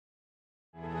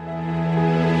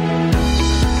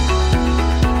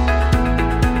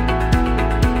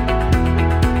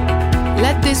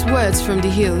words from the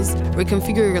hills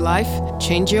reconfigure your life,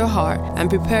 change your heart, and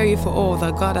prepare you for all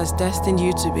that God has destined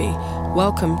you to be.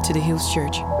 Welcome to the Hills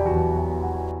Church.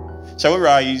 Shall we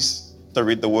rise to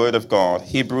read the word of God?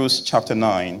 Hebrews chapter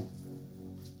 9.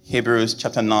 Hebrews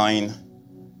chapter 9,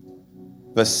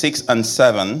 verse 6 and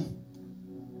 7.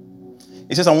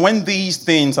 It says, and when these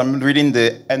things, I'm reading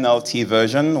the NLT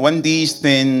version, when these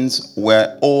things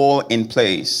were all in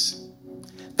place,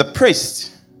 the priest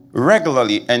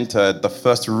regularly entered the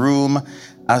first room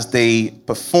as they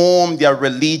performed their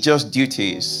religious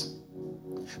duties.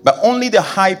 But only the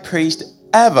high priest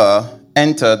ever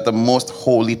entered the most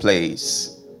holy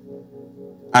place,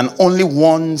 and only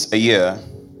once a year.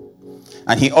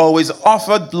 And he always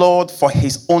offered blood for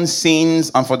his own sins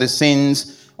and for the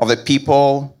sins of the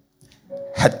people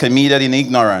had committed in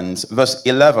ignorance. Verse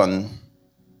 11.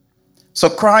 So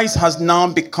Christ has now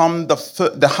become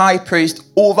the high priest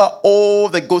over all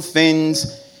the good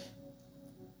things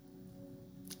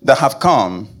that have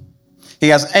come. He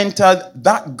has entered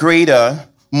that greater,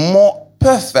 more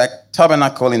perfect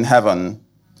tabernacle in heaven,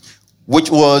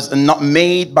 which was not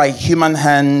made by human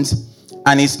hands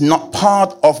and is not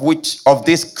part of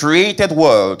this created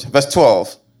world. Verse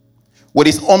 12. With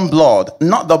his own blood,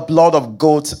 not the blood of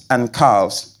goats and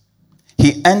calves,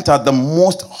 he entered the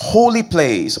most holy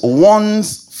place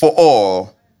once for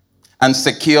all and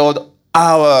secured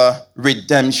our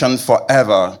redemption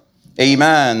forever.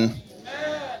 Amen.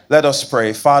 Let us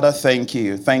pray. Father, thank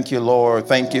you. Thank you, Lord.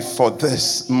 Thank you for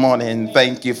this morning.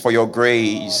 Thank you for your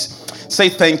grace. Say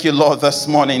thank you, Lord, this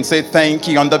morning. Say thank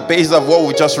you on the basis of what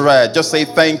we just read. Just say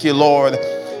thank you, Lord.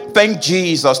 Thank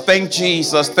Jesus, thank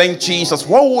Jesus, thank Jesus.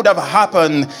 What would have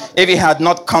happened if he had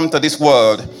not come to this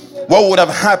world? What would have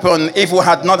happened if we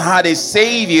had not had a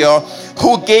Savior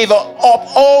who gave up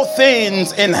all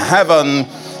things in heaven?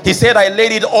 He said, I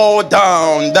laid it all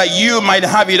down that you might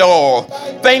have it all.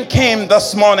 Thank him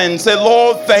this morning. Say,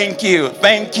 Lord, thank you,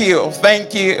 thank you,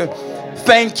 thank you.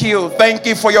 Thank you. Thank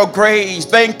you for your grace.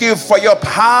 Thank you for your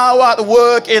power at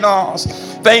work in us.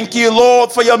 Thank you,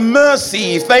 Lord, for your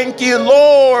mercy. Thank you,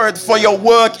 Lord, for your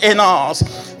work in us.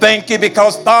 Thank you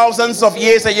because thousands of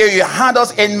years ago you had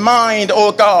us in mind,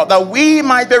 oh God, that we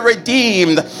might be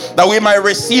redeemed, that we might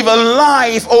receive a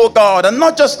life, oh God, and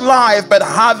not just life, but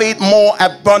have it more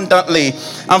abundantly.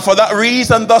 And for that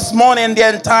reason, this morning,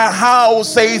 the entire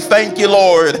house say thank you,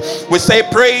 Lord. We say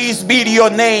praise be to your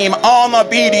name, honor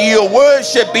be to you,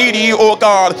 worship be to you, oh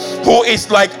God, who is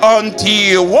like unto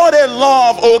you. What a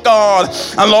love, oh God.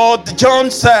 And Lord, John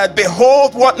said,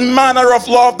 behold, what manner of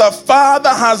love the Father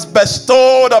has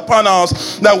bestowed upon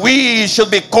us, that we should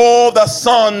be called the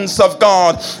sons of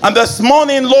God. And this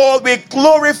morning, Lord, we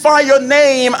glorify your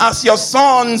name as your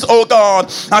sons, oh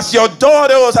God, as your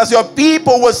daughters, as your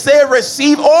people will say,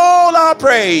 receive all our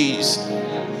praise.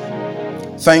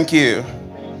 Thank you.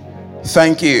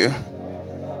 Thank you.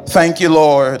 Thank you,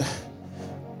 Lord.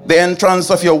 The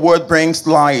entrance of your word brings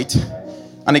light,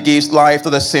 and it gives life to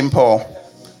the simple.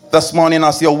 This morning,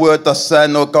 as your word does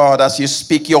send, oh God, as you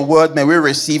speak your word, may we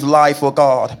receive life, oh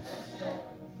God.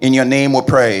 In your name we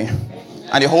pray.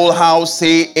 And the whole house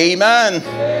say amen.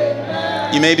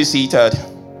 Amen. You may be seated.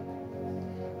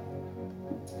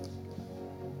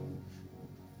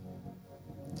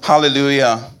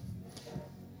 Hallelujah.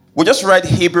 We just read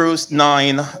Hebrews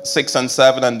 9, 6 and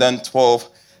 7, and then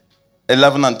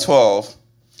 11 and 12.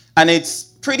 And it's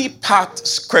pretty packed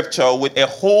scripture with a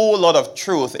whole lot of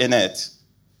truth in it.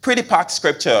 Pretty packed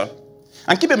scripture.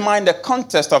 And keep in mind the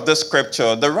context of this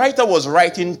scripture. The writer was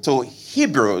writing to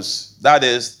Hebrews, that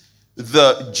is,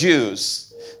 the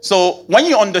Jews. So when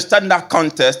you understand that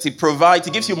context, he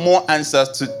gives you more answers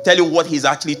to tell you what he's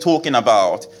actually talking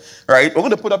about. Right? We're going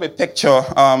to put up a picture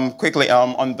quickly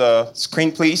on the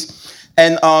screen, please.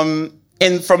 And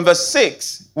from verse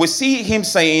 6, we see him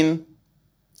saying,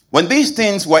 when these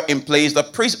things were in place, the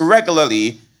priest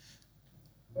regularly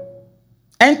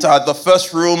entered the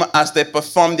first room as they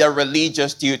performed their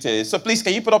religious duties. So please,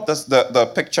 can you put up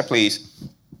the picture, please?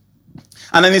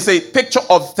 And then it's a picture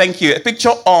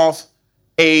of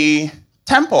a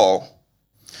temple.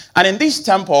 And in this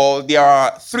temple, there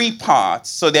are three parts.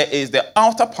 So there is the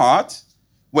outer part,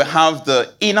 we have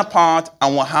the inner part,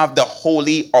 and we have the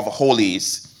Holy of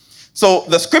Holies. So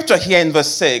the scripture here in verse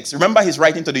 6, remember he's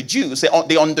writing to the Jews,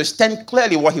 they understand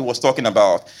clearly what he was talking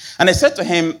about. And they said to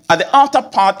him, at the outer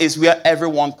part is where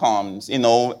everyone comes,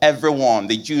 everyone,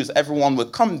 the Jews, everyone will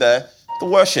come there to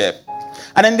worship.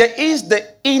 And then there is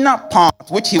the inner part,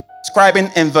 which he was describing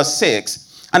in verse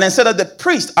 6. And then said that the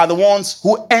priests are the ones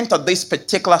who enter this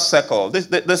particular circle,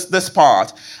 this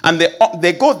part. And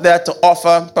they go there to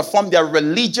perform their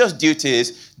religious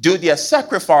duties, do their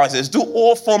sacrifices, do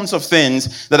all forms of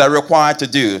things that are required to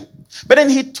do. But then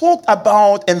he talked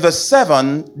about, in verse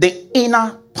 7, the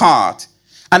inner part.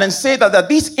 And then said that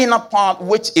this inner part,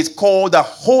 which is called the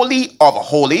Holy of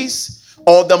Holies,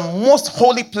 or the most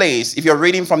holy place, if you're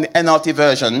reading from the NLT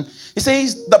version, it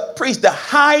says the priest, the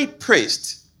high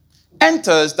priest,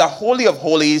 enters the Holy of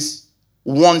Holies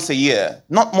once a year,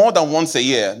 not more than once a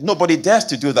year. Nobody dares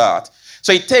to do that.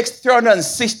 So it takes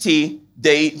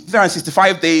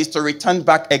 365 days to return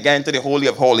back again to the Holy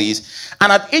of Holies.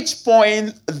 And at each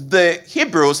point, the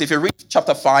Hebrews, if you read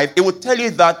chapter 5, it will tell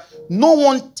you that no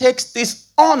one takes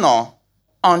this honor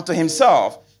unto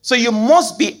himself. So you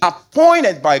must be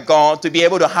appointed by God to be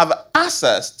able to have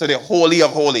access to the Holy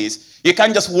of Holies. You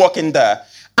can't just walk in there.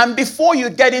 And before you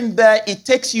get in there, it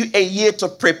takes you a year to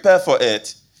prepare for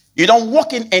it. You don't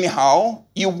walk in anyhow.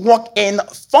 You walk in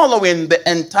following the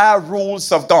entire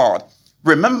rules of God.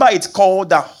 Remember, it's called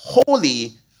the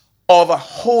Holy of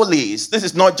Holies. This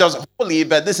is not just holy,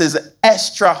 but this is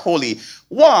extra holy.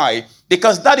 Why?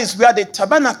 Because that is where the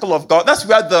tabernacle of God, that's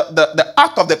where the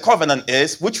Ark of the Covenant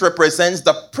is, which represents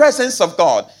the presence of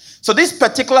God. So this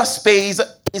particular space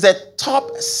is a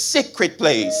top secret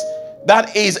place.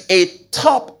 That is a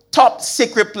top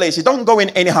secret place. You don't go in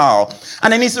anyhow.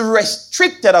 And then it's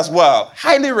restricted as well.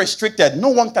 Highly restricted. No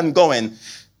one can go in.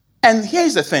 And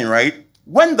here's the thing, right?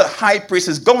 When the high priest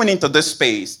is going into this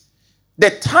space,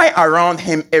 they tie around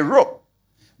him a rope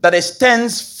that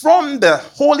extends from the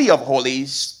Holy of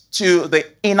Holies to the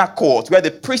inner court where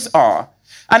the priests are.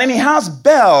 And then he has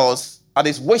bells at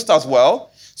his waist as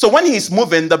well. So when he's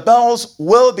moving, the bells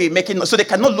will be making, so they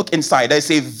cannot look inside.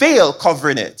 There's a veil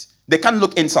covering it. They can't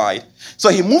look inside. So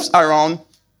he moves around.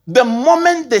 The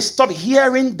moment they stop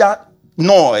hearing that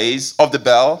noise of the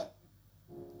bell,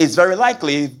 it's very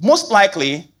likely, most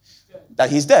likely, that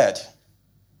he's dead.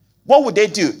 What would they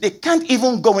do? They can't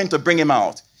even go in to bring him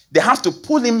out. They have to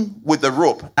pull him with the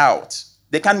rope out.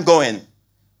 They can't go in.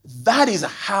 That is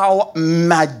how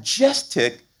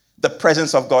majestic the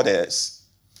presence of God is.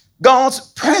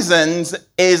 God's presence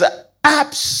is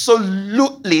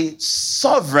absolutely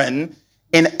sovereign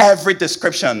in every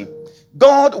description.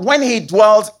 God, when he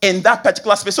dwells in that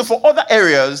particular space, so for other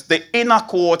areas, the inner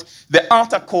court, the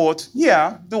outer court,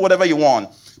 yeah, do whatever you want.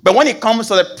 But when it comes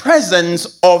to the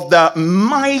presence of the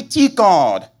mighty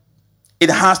God,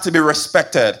 it has to be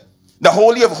respected. The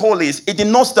Holy of Holies, it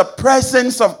denotes the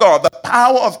presence of God, the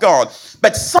power of God.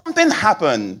 But something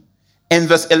happened in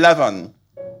verse 11.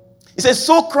 It says,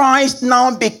 so Christ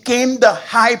now became the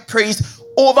high priest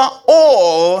over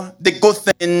all the good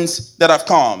things that have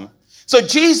come. So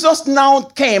Jesus now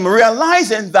came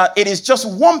realizing that it is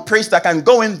just one priest that can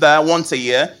go in there once a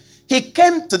year. He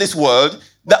came to this world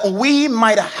that we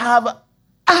might have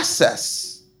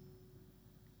access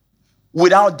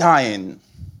without dying.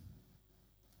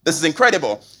 This is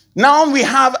incredible. Now we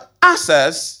have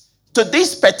access to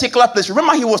this particular place.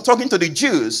 Remember, he was talking to the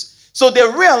Jews. So they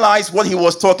realized what he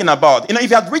was talking about. You know, if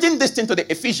you had written this thing to the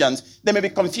Ephesians, they may be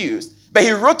confused. But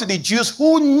he wrote to the Jews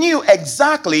who knew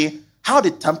exactly how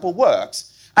the temple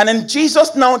works. And then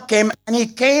Jesus now came, and he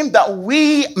came that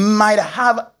we might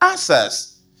have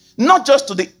access, not just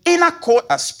to the inner court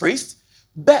as priests,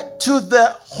 but to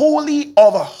the Holy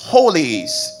of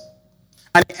Holies.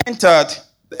 And he entered,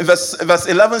 verse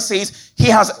 11 says, he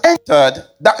has entered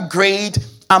that great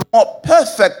and more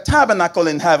perfect tabernacle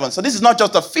in heaven. So this is not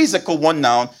just a physical one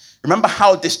now. Remember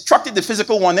how destructive the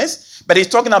physical one is? But he's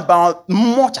talking about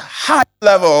much higher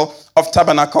level of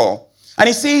tabernacle. And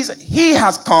he says he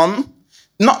has come,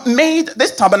 not made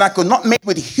this tabernacle, not made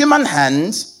with human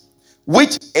hands,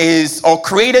 which is or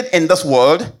created in this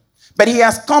world, but he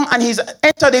has come and he's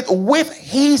entered it with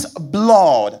his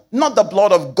blood, not the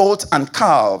blood of goats and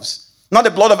calves, not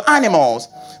the blood of animals,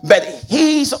 but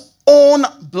his own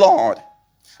blood.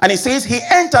 And he says he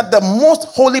entered the most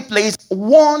holy place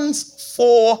once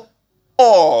for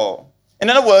all. In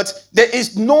other words, there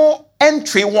is no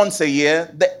entry once a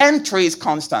year. The entry is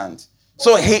constant.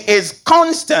 So he is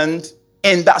constant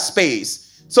in that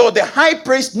space. So the high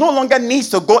priest no longer needs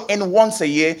to go in once a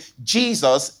year.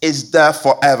 Jesus is there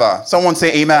forever. Someone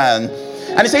say amen.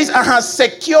 And he says, and has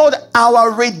secured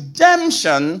our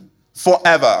redemption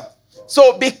forever.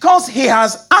 So because he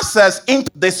has access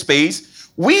into this space,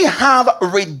 we have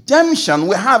redemption,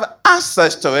 we have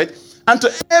access to it, and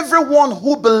to everyone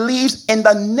who believes in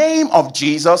the name of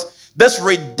Jesus, this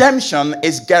redemption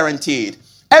is guaranteed.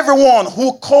 Everyone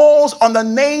who calls on the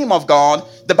name of God,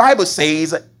 the Bible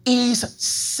says, is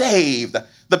saved.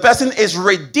 the person is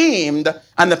redeemed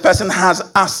and the person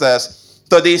has access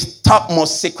to this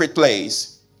topmost secret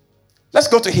place. Let's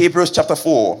go to Hebrews chapter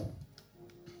 4.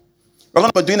 We're going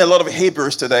to be doing a lot of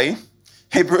Hebrews today.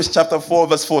 Hebrews chapter 4,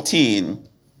 verse 14.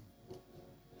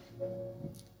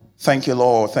 Thank you,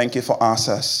 Lord. Thank you for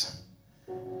access.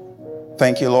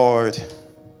 Thank you, Lord.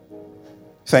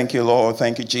 Thank you, Lord.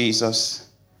 Thank you, Jesus.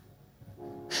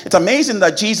 It's amazing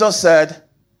that Jesus said,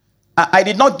 I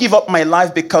did not give up my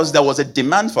life because there was a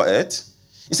demand for it.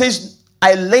 He says,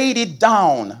 I laid it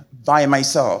down by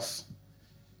myself.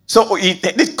 So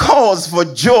it calls for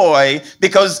joy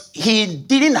because he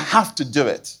didn't have to do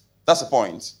it. That's the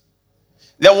point.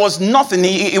 There was nothing.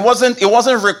 It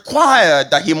wasn't required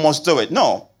that he must do it.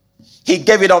 No. He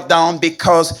gave it up down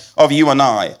because of you and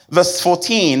I. Verse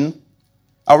 14,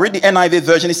 I'll read the NIV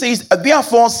version. It says,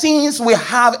 therefore, since we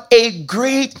have a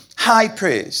great high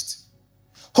priest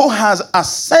who has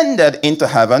ascended into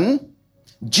heaven,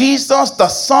 Jesus, the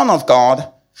Son of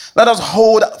God, let us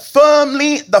hold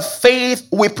firmly the faith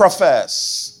we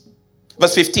profess.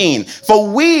 Verse 15,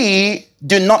 for we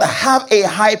do not have a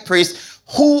high priest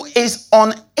who is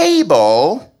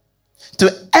unable to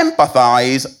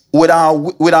empathize with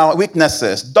our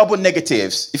weaknesses. Double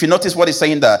negatives. If you notice what he's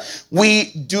saying there.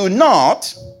 We do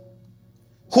not,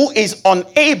 who is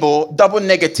unable, double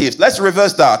negatives. Let's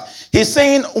reverse that. He's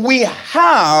saying we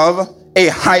have a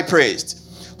high priest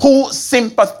who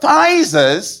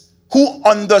sympathizes, who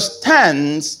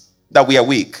understands that we are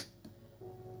weak.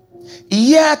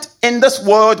 Yet in this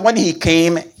world, when he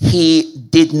came, he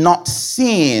did not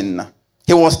sin.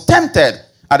 He was tempted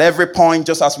at every point,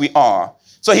 just as we are.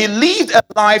 So he lived a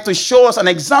life to show us an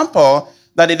example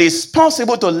that it is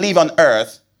possible to live on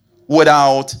earth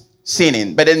without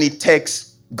sinning. But then it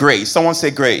takes grace. Someone say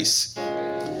grace.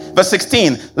 Verse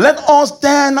 16, let us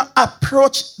then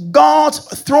approach God's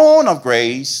throne of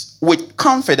grace with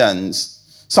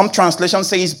confidence. Some translation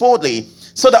says boldly,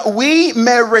 so that we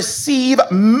may receive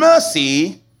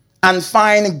mercy and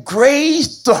find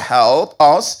grace to help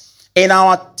us in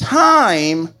our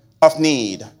time of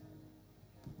need.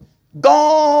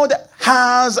 God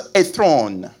has a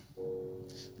throne.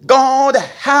 God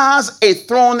has a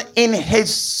throne in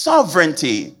his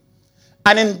sovereignty.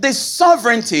 And in this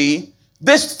sovereignty,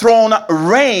 this throne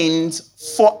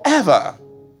reigns forever.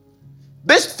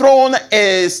 This throne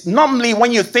is, normally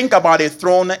when you think about a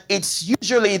throne, it's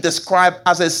usually described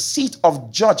as a seat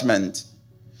of judgment.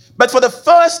 But for the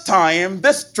first time,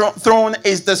 this throne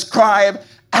is described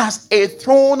as a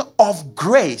throne of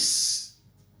grace.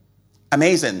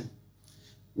 Amazing.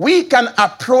 We can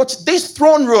approach this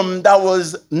throne room that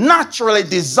was naturally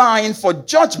designed for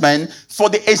judgment, for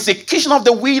the execution of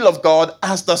the will of God,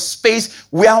 as the space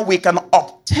where we can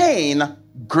obtain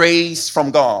grace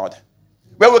from God,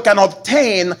 where we can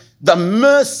obtain the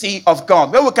mercy of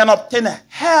God, where we can obtain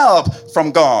help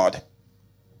from God.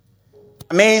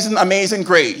 Amazing, amazing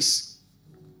grace.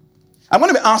 I'm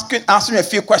going to be asking you a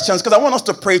few questions because I want us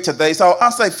to pray today. So I'll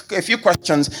answer a few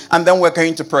questions and then we're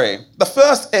going to pray. The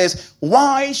first is,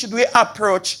 why should we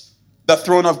approach the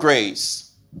throne of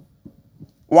grace?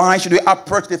 Why should we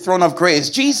approach the throne of grace?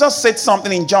 Jesus said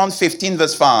something in John 15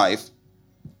 verse 5.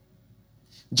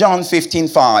 John 15,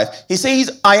 5. He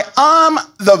says, I am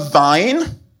the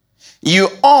vine, you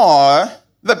are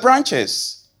the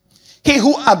branches. He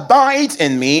who abides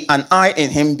in me and I in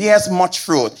him bears much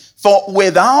fruit. For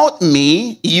without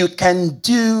me, you can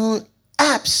do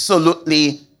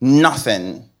absolutely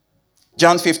nothing.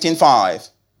 John 15, 5.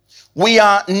 We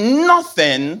are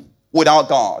nothing without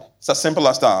God. It's as simple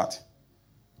as that.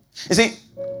 You see,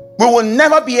 we will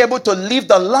never be able to live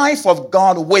the life of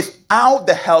God without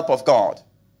the help of God.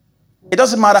 It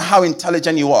doesn't matter how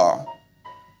intelligent you are.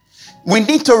 We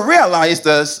need to realize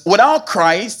this. Without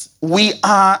Christ, we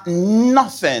are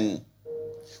nothing.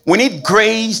 We need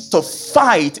grace to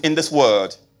fight in this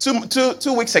world.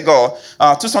 Two weeks ago,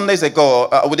 2 Sundays ago,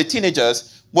 with the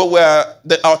teenagers,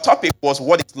 our topic was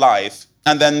what is life?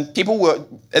 And then people were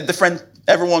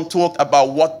everyone talked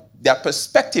about what their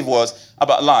perspective was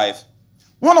about life.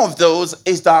 One of those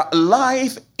is that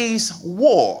life is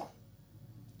war.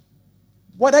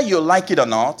 Whether you like it or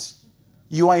not,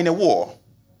 you are in a war.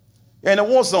 You're in a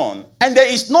war zone. And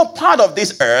there is no part of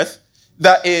this earth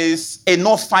that is a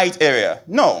no-fight area.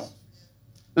 No.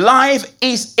 Life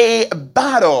is a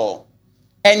battle.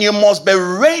 And you must be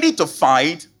ready to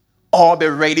fight or be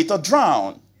ready to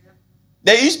drown.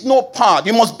 There is no part.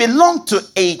 You must belong to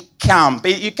a camp.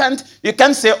 You can't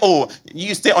say, oh,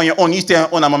 you stay on your own, you stay on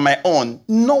your own, I'm on my own.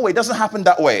 No, it doesn't happen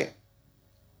that way.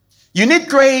 You need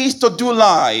grace to do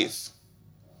life.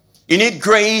 You need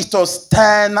grace to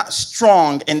stand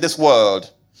strong in this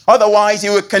world. Otherwise,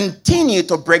 you will continue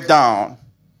to break down.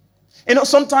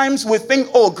 Sometimes we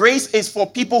think, grace is for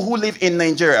people who live in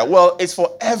Nigeria. Well, it's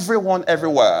for everyone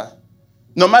everywhere.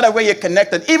 No matter where you're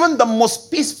connected, even the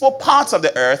most peaceful parts of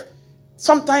the earth,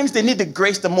 sometimes they need the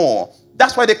grace the more.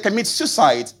 That's why they commit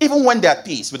suicide, even when they're at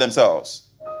peace with themselves.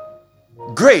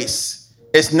 Grace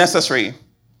is necessary.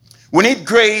 We need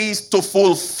grace to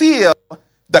fulfill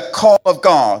the call of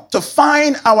God, to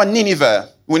find our Nineveh.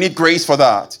 We need grace for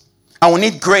that. And we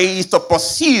need grace to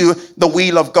pursue the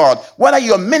will of God. Whether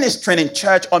you're ministering in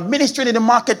church or ministering in the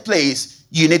marketplace,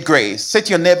 you need grace. Say to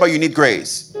your neighbor, you need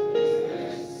grace.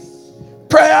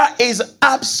 Prayer is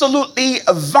absolutely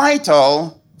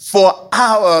vital for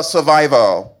our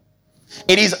survival.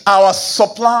 It is our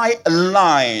supply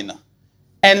line.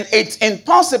 And it's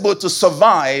impossible to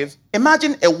survive.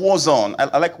 Imagine a war zone.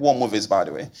 I like war movies, by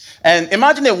the way. And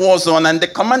imagine a war zone, and the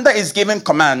commander is giving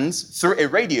commands through a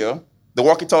radio, the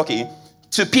walkie-talkie,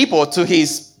 to people, to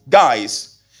his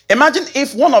guys. Imagine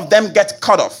if one of them gets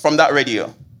cut off from that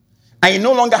radio, and you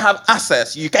no longer have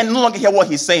access. You can no longer hear what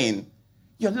he's saying.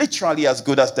 You're literally as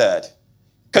good as dead.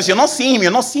 Because you're not seeing him,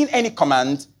 you're not seeing any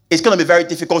command. It's going to be very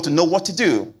difficult to know what to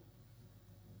do.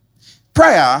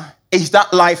 Prayer is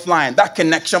that lifeline, that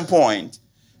connection point.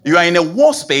 You are in a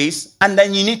war space, and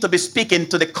then you need to be speaking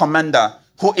to the commander,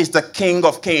 who is the King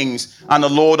of Kings and the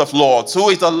Lord of Lords, who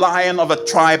is the Lion of the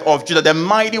tribe of Judah, the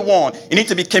mighty one. You need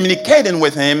to be communicating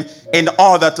with him in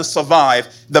order to survive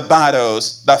the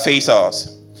battles that face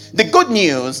us. The good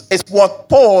news is what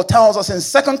Paul tells us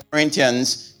in 2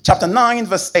 Corinthians chapter 9,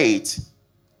 verse 8.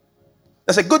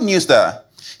 There's a good news there.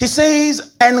 He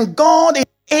says, and God is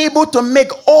able to make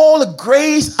all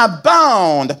grace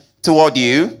abound toward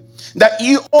you, that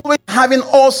you always having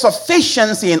all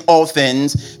sufficiency in all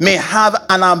things may have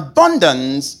an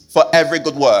abundance for every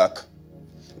good work.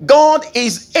 God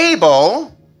is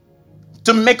able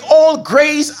to make all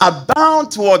grace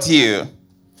abound towards you.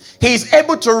 He is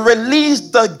able to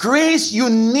release the grace you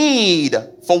need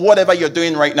for whatever you're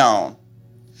doing right now.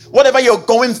 Whatever you're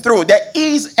going through, there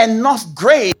is enough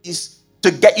grace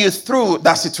to get you through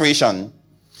that situation.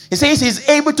 He says he's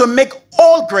able to make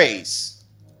all grace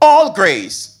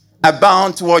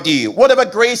abound toward you. Whatever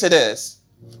grace it is,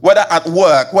 whether at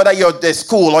work, whether you're at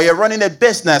school, or you're running a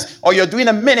business, or you're doing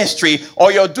a ministry,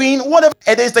 or you're doing whatever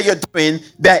it is that you're doing,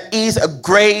 there is a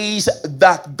grace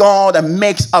that God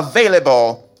makes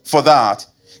available for that.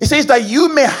 He says that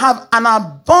you may have an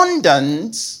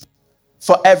abundance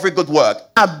for every good work.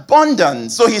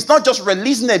 Abundance. So he's not just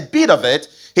releasing a bit of it,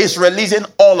 he's releasing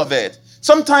all of it.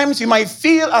 Sometimes you might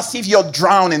feel as if you're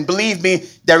drowning. Believe me,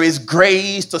 there is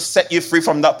grace to set you free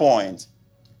from that point.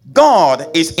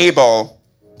 God is able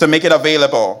to make it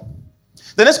available.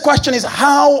 The next question is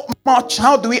how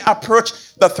do we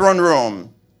approach the throne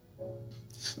room?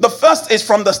 The first is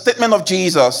from the statement of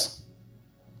Jesus.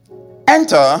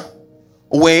 Enter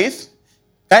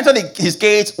his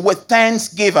gates with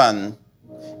thanksgiving.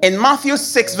 In Matthew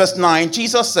 6 verse 9,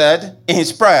 Jesus said in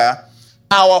his prayer,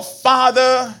 our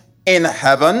Father in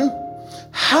heaven,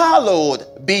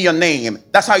 hallowed be your name.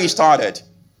 That's how he started.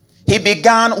 He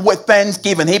began with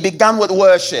thanksgiving. He began with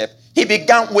worship. He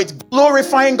began with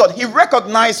glorifying God. He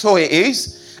recognized who he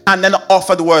is and then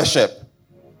offered worship.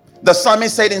 The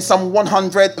psalmist said in Psalm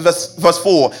 100 verse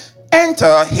 4,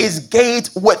 enter his gate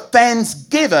with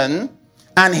thanksgiving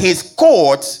and his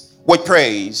courts with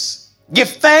praise. Give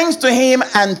thanks to him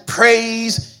and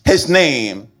praise his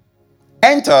name.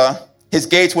 Enter his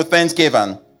gates with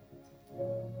thanksgiving.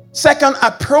 Second,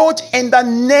 approach in the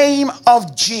name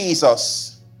of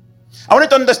Jesus. I want you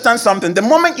to understand something. The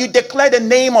moment you declare the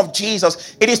name of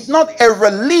Jesus, it is not a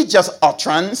religious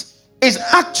utterance. It's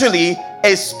actually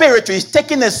a spiritual. It's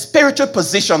taking a spiritual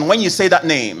position when you say that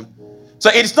name. So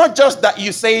it's not just that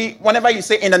you say, whenever you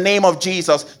say in the name of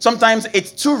Jesus, sometimes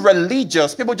it's too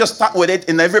religious. People just start with it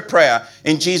in every prayer,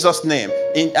 in Jesus' name,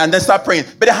 and then start praying.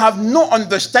 But they have no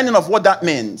understanding of what that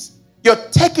means. You're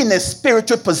taking a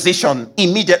spiritual position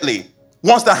immediately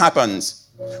once that happens.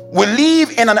 We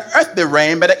live in an earthly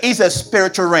realm, but there is a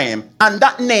spiritual realm. And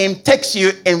that name takes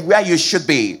you in where you should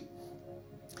be.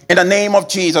 In the name of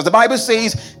Jesus. The Bible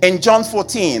says in John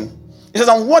 14, it says,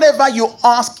 and whatever you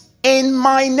ask in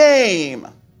my name.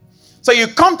 So you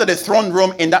come to the throne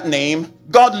room in that name.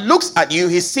 God looks at you.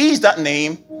 He sees that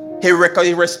name. He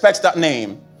respects that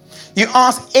name. You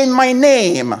ask in my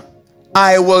name,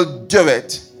 I will do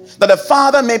it. That the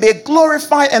Father may be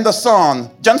glorified in the Son.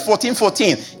 John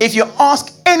 14:14. If you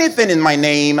ask anything in my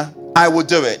name, I will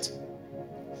do it.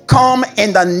 Come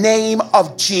in the name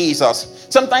of Jesus.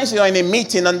 Sometimes you're in a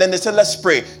meeting and then they say, let's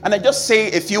pray. And I just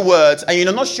say a few words and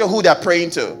you're not sure who they're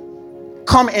praying to.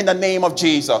 Come in the name of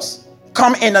Jesus.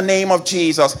 come in the name of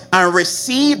Jesus and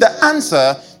receive the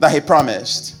answer that he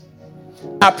promised.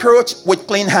 Approach with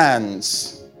clean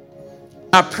hands.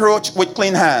 Approach with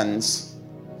clean hands.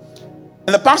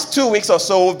 In the past 2 weeks or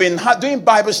so, we've been doing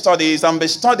Bible studies and been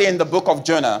studying the book of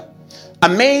Jonah.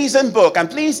 Amazing book. And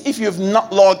please, if you've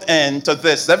not logged in to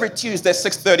this every Tuesday,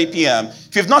 6:30 p.m.,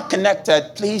 if you've not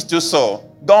connected, please do so.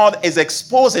 God is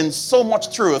exposing so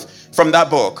much truth from that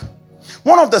book.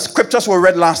 One of the scriptures we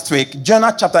read last week,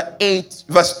 Jonah chapter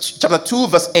 2,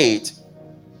 verse 8.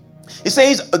 It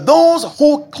says, those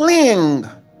who cling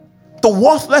to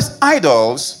worthless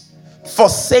idols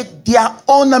forsake their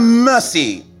own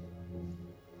mercy.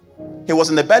 He was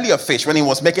in the belly of fish when he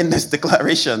was making this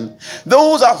declaration.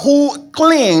 Those are who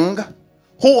cling,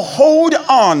 who hold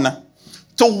on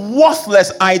to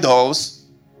worthless idols,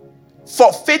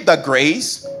 forfeit the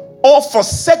grace, or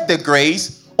forsake the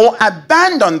grace, or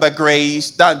abandon the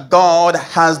grace that God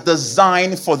has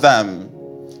designed for them.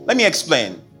 Let me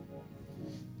explain.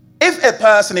 If a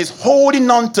person is holding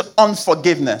on to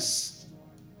unforgiveness,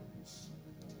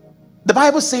 the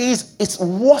Bible says it's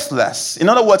worthless. In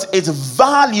other words, it's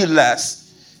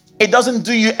valueless. It doesn't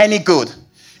do you any good.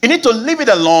 You need to leave it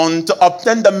alone to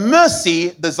obtain the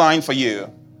mercy designed for you.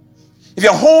 If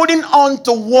you're holding on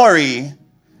to worry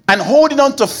and holding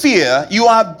on to fear, you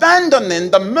are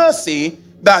abandoning the mercy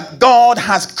that God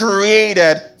has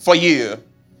created for you.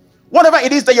 Whatever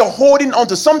it is that you're holding on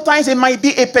to, sometimes it might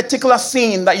be a particular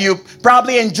sin that you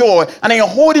probably enjoy, and then you're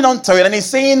holding on to it, and he's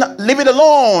saying, leave it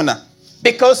alone,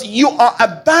 because you are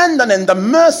abandoning the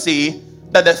mercy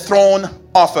that the throne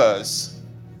offers.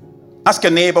 Ask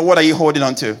your neighbor, what are you holding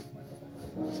on to?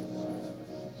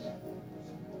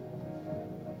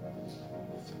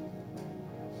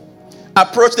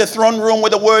 Approach the throne room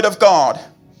with the word of God.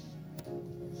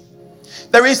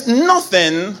 There is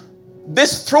nothing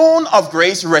this throne of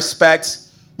grace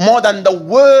respects more than the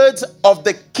words of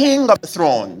the king of the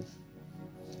throne.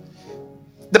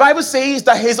 The Bible says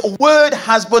that his word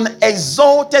has been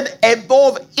exalted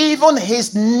above even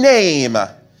his name.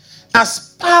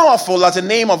 As powerful as the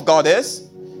name of God is,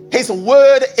 his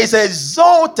word is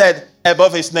exalted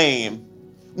above his name.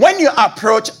 When you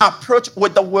approach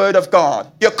with the word of God.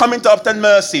 You're coming to obtain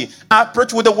mercy.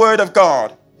 Approach with the word of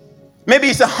God. Maybe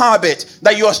it's a habit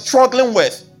that you are struggling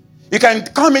with. You can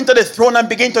come into the throne and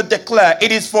begin to declare,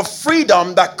 it is for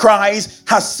freedom that Christ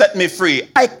has set me free.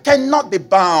 I cannot be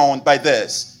bound by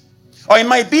this. Or it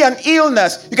might be an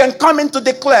illness. You can come in to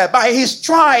declare, by his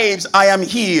stripes I am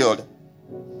healed.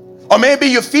 Or maybe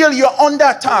you feel you're under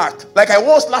attack. Like I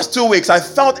was last 2 weeks. I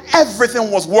felt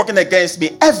everything was working against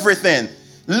me. Everything.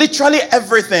 Literally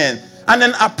everything. And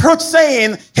then approach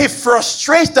saying, he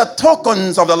frustrates the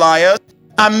tokens of the liars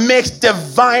and makes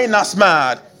diviners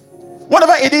mad.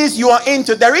 Whatever it is you are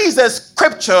into, there is a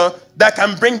scripture that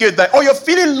can bring you there. Or you're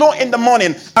feeling low in the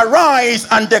morning, arise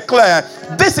and declare,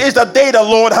 this is the day the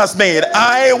Lord has made.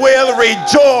 I will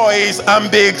rejoice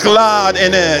and be glad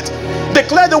in it.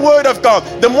 Declare the word of God.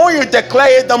 The more you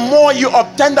declare it, the more you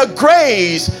obtain the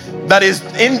grace that is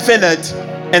infinite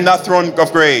in that throne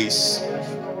of grace.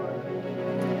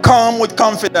 Come with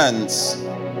confidence.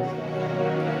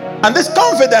 And this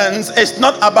confidence is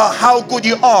not about how good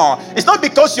you are. It's not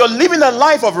because you're living a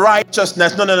life of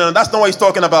righteousness. No. That's not what he's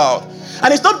talking about.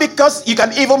 And it's not because you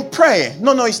can even pray.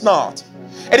 No, it's not.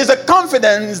 It is a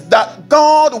confidence that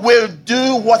God will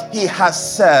do what he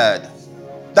has said.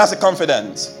 That's a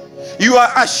confidence. You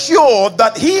are assured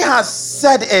that he has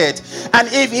said it. And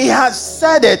if he has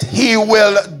said it, he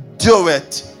will do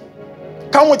it.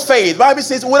 Come with faith. The Bible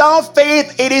says, without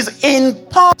faith, it is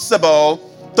impossible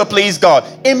to please God.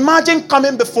 Imagine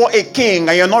coming before a king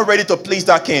and you're not ready to please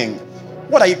that king.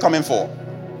 What are you coming for?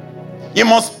 You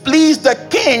must please the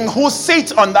king who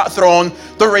sits on that throne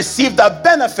to receive the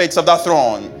benefits of that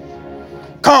throne.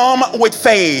 Come with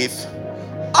faith.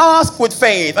 Ask with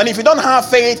faith. And if you don't have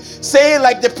faith, say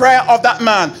like the prayer of that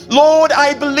man, Lord,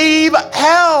 I believe,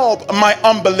 help my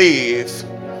unbelief.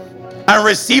 And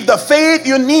receive the faith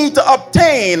you need to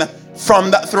obtain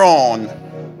from that throne.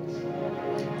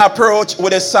 Approach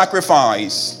with a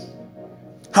sacrifice.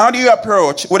 How do you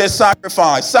approach? With a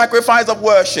sacrifice. Sacrifice of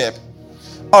worship,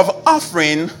 of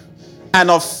offering,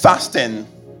 and of fasting.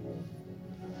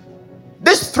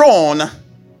 This throne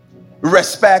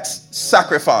respects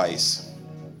sacrifice.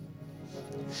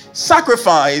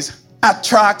 Sacrifice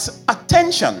attracts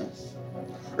attention.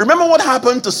 Remember what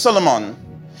happened to Solomon.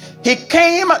 He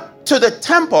came to the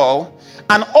temple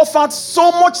and offered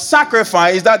so much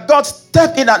sacrifice that God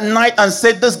stepped in at night and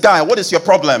said, this guy, what is your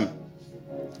problem?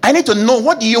 I need to know,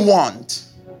 what do you want?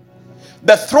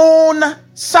 The throne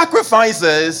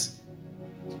sacrifices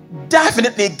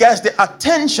definitely gets the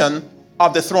attention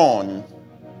of the throne.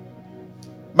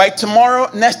 By tomorrow,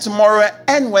 next tomorrow,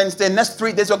 and Wednesday, next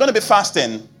 3 days, we're going to be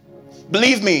fasting.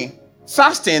 Believe me,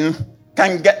 fasting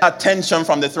can get attention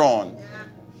from the throne.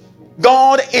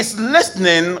 God is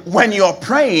listening when you're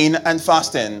praying and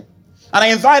fasting. And I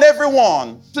invite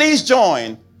everyone, please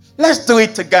join. Let's do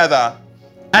it together.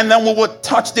 And then we will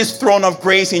touch this throne of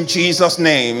grace in Jesus'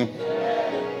 name.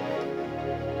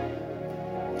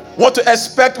 What to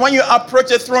expect when you approach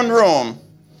the throne room.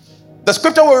 The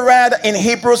scripture we read in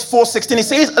Hebrews 4:16, it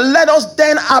says, let us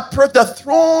then approach the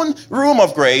throne room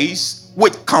of grace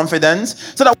with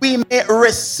confidence so that we may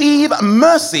receive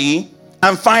mercy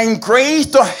and find grace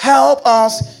to help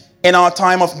us in our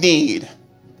time of need.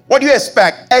 What do you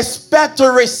expect? Expect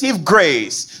to receive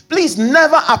grace. Please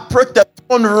never approach the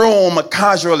throne room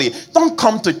casually. Don't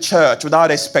come to church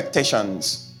without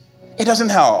expectations. It doesn't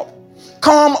help.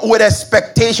 Come with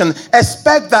expectation.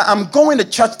 Expect that I'm going to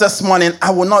church this morning. I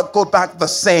will not go back the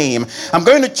same. I'm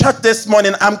going to church this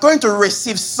morning. I'm going to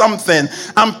receive something.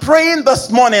 I'm praying this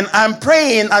morning. I'm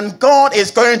praying and God is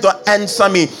going to answer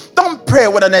me. Don't pray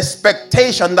with an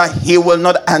expectation that He will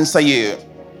not answer you.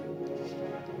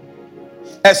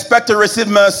 Expect to receive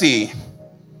mercy.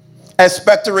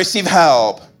 Expect to receive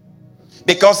help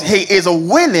because He is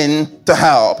willing to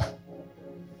help.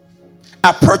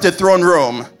 Approach the throne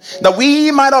room that we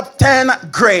might obtain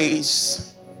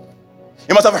grace.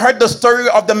 You must have heard the story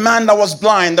of the man that was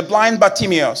blind, the blind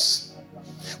Bartimaeus.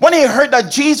 When he heard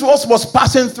that Jesus was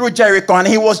passing through Jericho and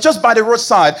he was just by the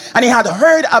roadside and he had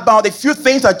heard about a few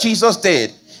things that Jesus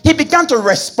did, he began to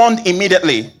respond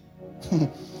immediately.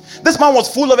 This man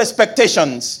was full of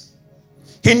expectations.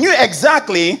 He knew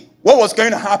exactly what was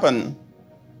going to happen.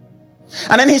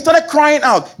 And then he started crying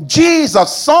out,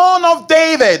 Jesus, Son of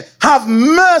David, have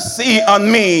mercy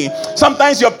on me.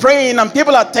 Sometimes you're praying and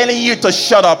people are telling you to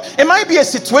shut up. It might be a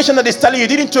situation that is telling you,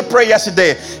 didn't you pray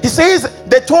yesterday? He says,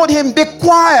 they told him, be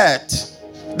quiet.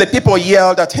 The people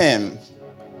yelled at him.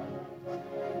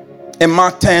 In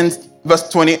Mark 10,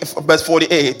 verse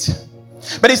 48.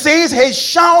 But he says, he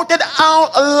shouted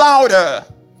out louder.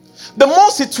 The more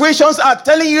situations are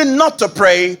telling you not to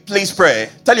pray, please pray.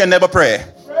 Tell your neighbor, pray.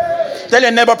 Tell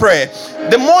your neighbor, pray.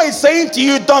 The more he's saying to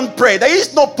you, don't pray. There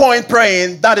is no point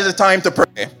praying. That is the time to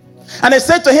pray. And they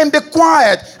said to him, be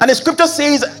quiet. And the scripture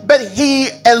says, but he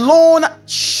alone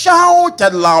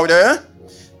shouted louder,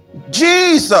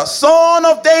 Jesus, Son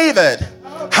of David,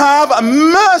 have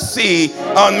mercy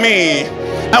on me.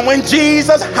 And when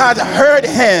Jesus had heard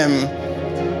him,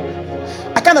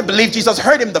 I cannot believe Jesus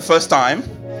heard him the first time,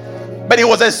 but he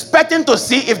was expecting to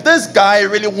see if this guy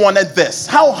really wanted this.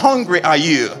 How hungry are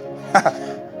you?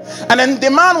 And then the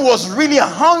man was really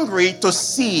hungry to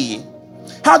see.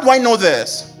 How do I know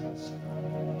this?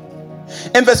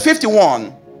 In verse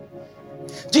 51,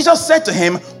 Jesus said to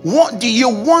him, what do you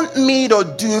want me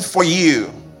to do for you?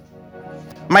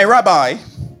 My rabbi,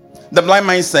 the blind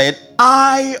man said,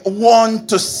 I want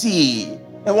to see.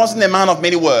 It wasn't a man of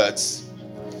many words.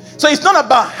 So it's not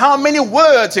about how many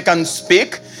words you can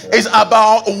speak. It's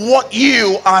about what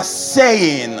you are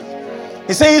saying.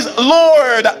 He says,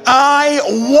 Lord, I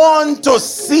want to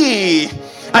see.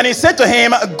 And he said to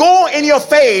him, go in your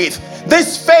faith.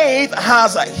 This faith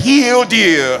has healed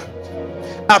you.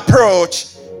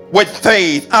 Approach with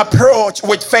faith. Approach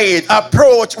with faith.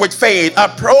 Approach with faith.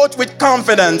 Approach with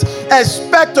confidence.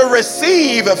 Expect to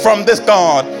receive from this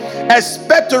God.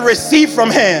 Expect to receive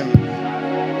from him.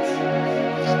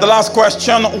 The last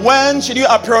question, when should you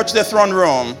approach the throne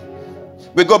room?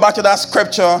 We go back to that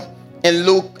scripture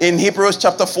in Hebrews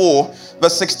chapter 4,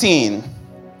 verse 16.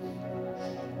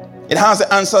 It has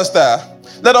the answers there.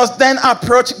 Let us then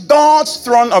approach God's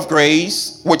throne of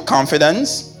grace with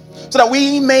confidence, so that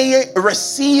we may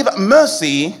receive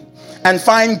mercy and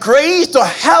find grace to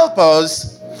help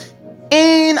us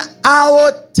in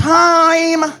our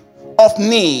time of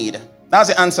need. That's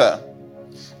the answer.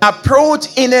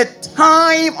 Approach in a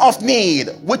time of need,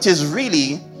 which is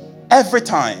really every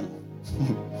time.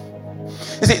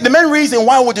 You see, the main reason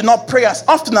why we do not pray as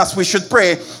often as we should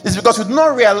pray is because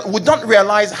we don't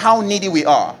realize how needy we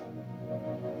are.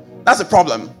 That's the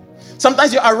problem.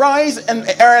 Sometimes you arise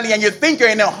early and you think you're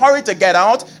in a hurry to get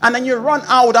out, and then you run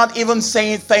out without even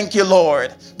saying thank you,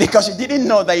 Lord, because you didn't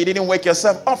know that you didn't wake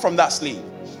yourself up from that sleep.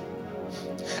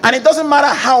 And it doesn't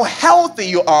matter how healthy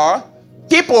you are.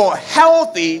 People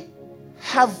healthy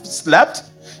have slept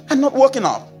and not woken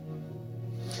up.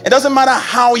 It doesn't matter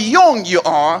how young you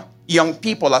are. Young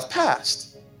people have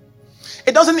passed.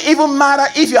 It doesn't even matter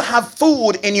if you have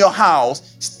food in your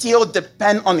house. Still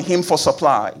depend on him for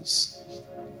supplies.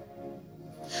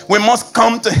 We must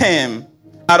come to him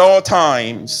at all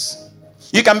times.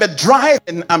 You can be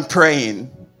driving and praying.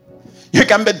 You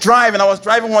can be driving. I was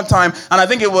driving one time, and I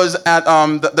think it was at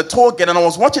the toll gate, and I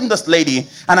was watching this lady,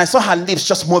 and I saw her lips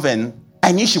just moving.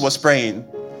 I knew she was praying.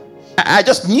 I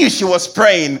just knew she was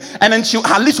praying. And then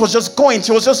her lips was just going.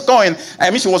 She was just going. I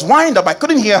mean, she was wind up. I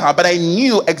couldn't hear her, but I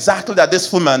knew exactly that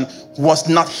this woman was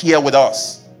not here with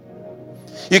us.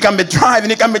 You can be driving.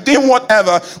 You can be doing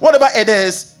whatever it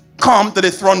is. Come to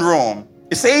the throne room.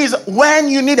 It says, when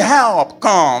you need help,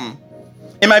 come.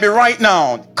 It might be right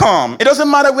now. Come. It doesn't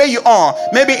matter where you are.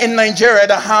 Maybe in Nigeria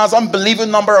that has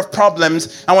unbelievable number of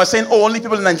problems, and we're saying, oh, only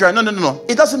people in Nigeria. No.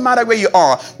 It doesn't matter where you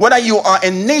are. Whether you are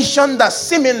a nation that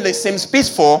seemingly seems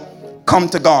peaceful, come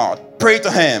to God. Pray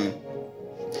to him.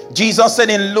 Jesus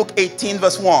said in Luke 18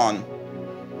 verse 1,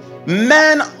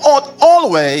 men ought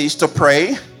always to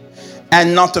pray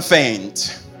and not to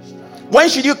faint. When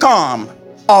should you come?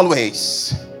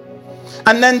 Always.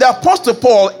 And then the Apostle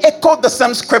Paul echoed the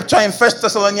same scripture in 1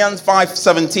 Thessalonians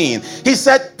 5:17. He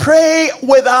said, pray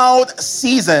without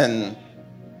ceasing.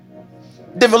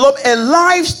 Develop a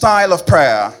lifestyle of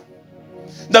prayer.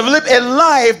 Develop a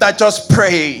life that just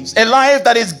prays. A life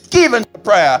that is given to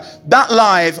prayer. That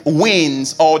life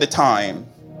wins all the time.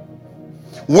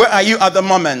 Where are you at the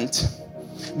moment?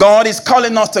 God is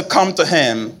calling us to come to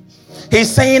him. He's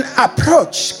saying,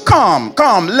 approach, come,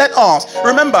 let us.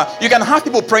 Remember, you can have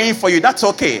people praying for you. That's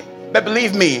okay. But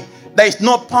believe me, there is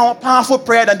no powerful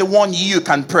prayer than the one you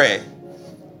can pray.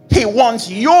 He wants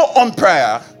your own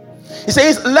prayer. He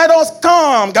says, let us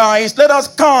come, guys. Let us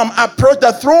come. Approach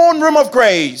the throne room of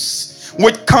grace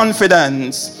with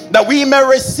confidence that we may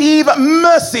receive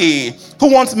mercy.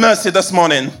 Who wants mercy this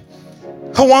morning?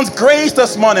 Who wants grace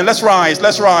this morning? Let's rise.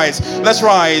 Lekosika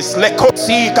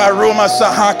Roma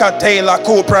Sahaka Tela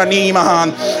Koprani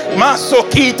Mahan.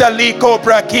 Masokita Liko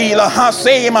Prakila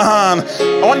Hase Mahan.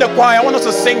 I want the choir, I want us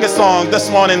to sing the song this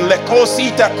morning.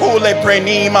 Lekosita Kule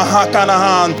Preni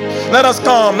Mahakanahan. Let us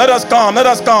come.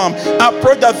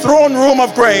 Approach the throne room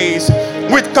of grace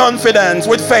with confidence,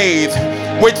 with faith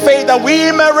that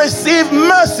we may receive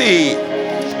mercy.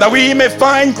 That we may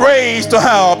find grace to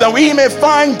help. This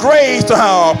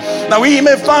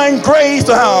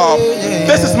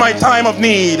is my time of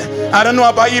need. I don't know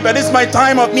about you, but this is my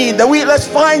time of need. Let's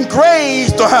find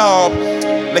grace to help.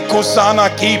 Lekusana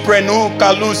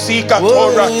kiprenuka lusika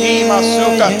tora kima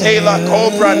suka tela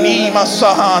cobra nima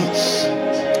sahan.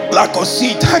 La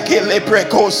cosita que le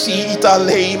precosita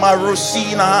leima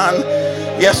rusinan.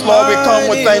 Yes, Lord, we come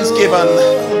with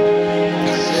thanksgiving.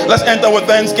 Let's enter with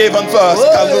thanksgiving first.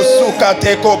 Kalusuka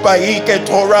teko paike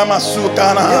torama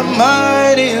sukana.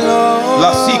 Mighty Lord.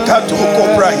 La sika toko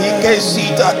prahike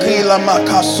sita kila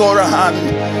makasorahan.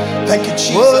 Thank you,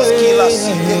 Jesus. Kila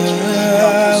sita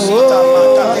kila sita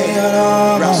makale.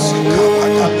 Rasuka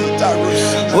pakalita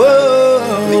rusita.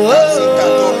 Likasika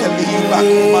toke liba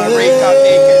kumareka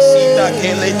teke sita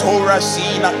kele tora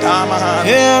sina kamahan.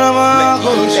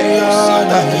 Lekile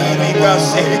sita kilika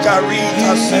seka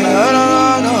rita sena.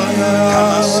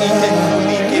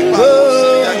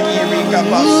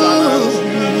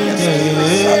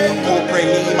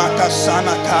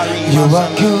 You are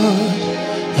good,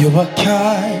 you are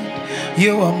kind,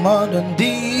 you are more than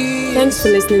these. Thanks for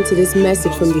listening to this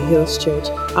message from the Hills Church.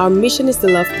 Our mission is to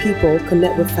love people,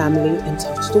 connect with family, and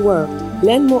touch the world.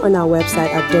 Learn more on our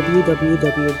website at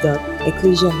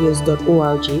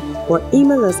www.ecclesiahills.org or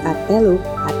email us at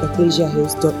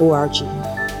hello@ecclesiahills.org.